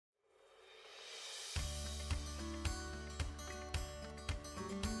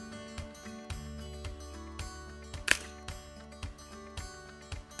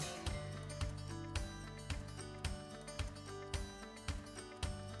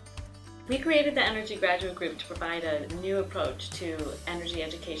We created the Energy Graduate Group to provide a new approach to energy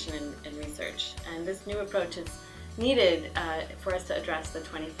education and research. And this new approach is needed for us to address the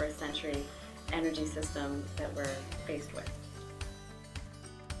 21st century energy system that we're faced with.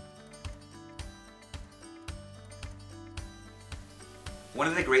 One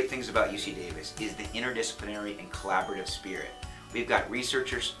of the great things about UC Davis is the interdisciplinary and collaborative spirit. We've got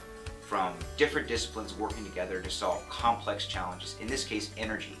researchers from different disciplines working together to solve complex challenges, in this case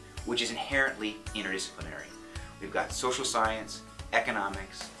energy, which is inherently interdisciplinary. We've got social science,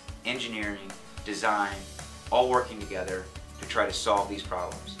 economics, engineering, design, all working together to try to solve these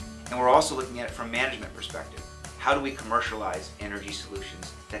problems. And we're also looking at it from a management perspective. How do we commercialize energy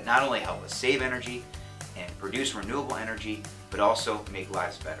solutions that not only help us save energy and produce renewable energy, but also make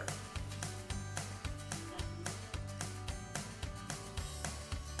lives better?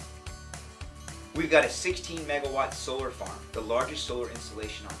 We've got a 16 megawatt solar farm, the largest solar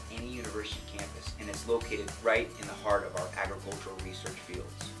installation on any university campus, and it's located right in the heart of our agricultural research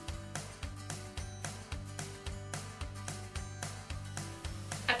fields.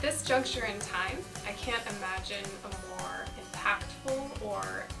 At this juncture in time, I can't imagine a more impactful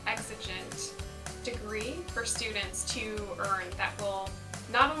or exigent degree for students to earn that will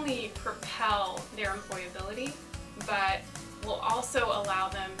not only propel their employability, but will also allow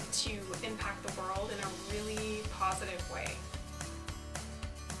them to impact the world in a really positive way.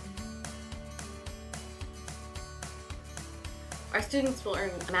 Our students will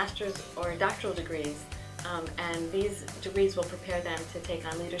earn master's or doctoral degrees, and these degrees will prepare them to take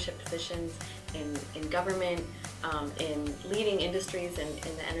on leadership positions in government, in leading industries in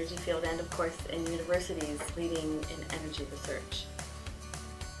the energy field, and of course in universities leading in energy research.